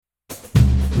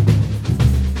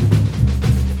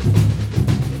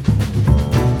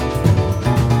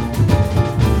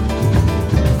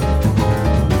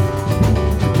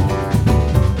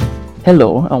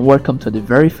Hello, and welcome to the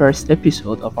very first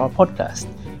episode of our podcast,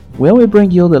 where we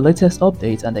bring you the latest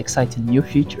updates and exciting new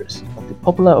features of the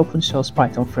popular open source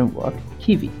Python framework,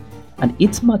 Kivy, and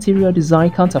its material design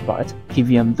counterpart,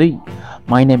 KivyMD.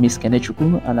 My name is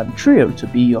Kenechukwu, and I'm thrilled to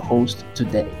be your host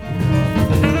today.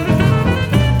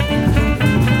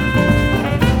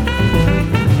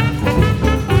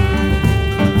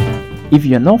 If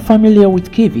you're not familiar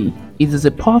with Kivy, it is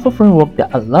a powerful framework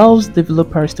that allows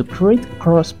developers to create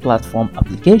cross-platform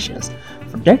applications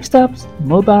for desktops,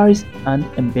 mobiles, and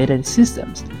embedded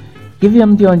systems.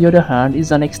 KivyMD, on the other hand,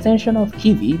 is an extension of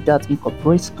Kivy that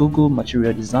incorporates Google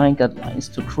material design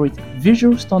guidelines to create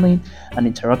visual stunning and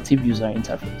interactive user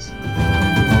interface.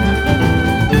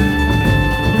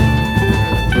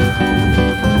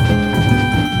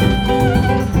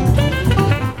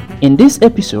 In this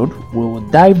episode, we will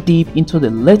dive deep into the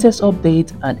latest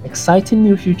updates and exciting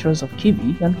new features of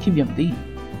Kivy and KivyMD.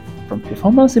 From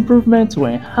performance improvement to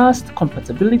enhanced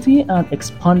compatibility and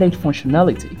expanded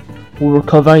functionality, we will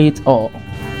cover it all.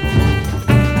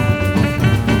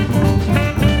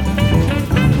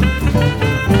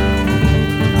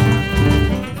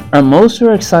 I'm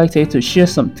also excited to share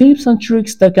some tips and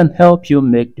tricks that can help you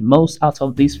make the most out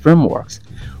of these frameworks.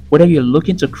 Whether you're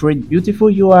looking to create beautiful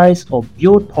UIs or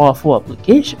build powerful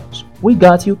applications, we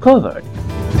got you covered.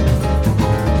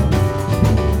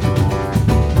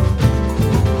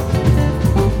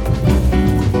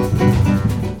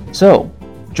 So,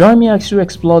 join me as we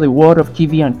explore the world of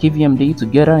Kivy and KivyMD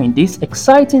together in this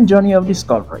exciting journey of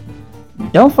discovery.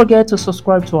 Don't forget to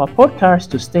subscribe to our podcast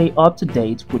to stay up to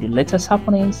date with the latest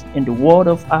happenings in the world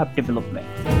of app development.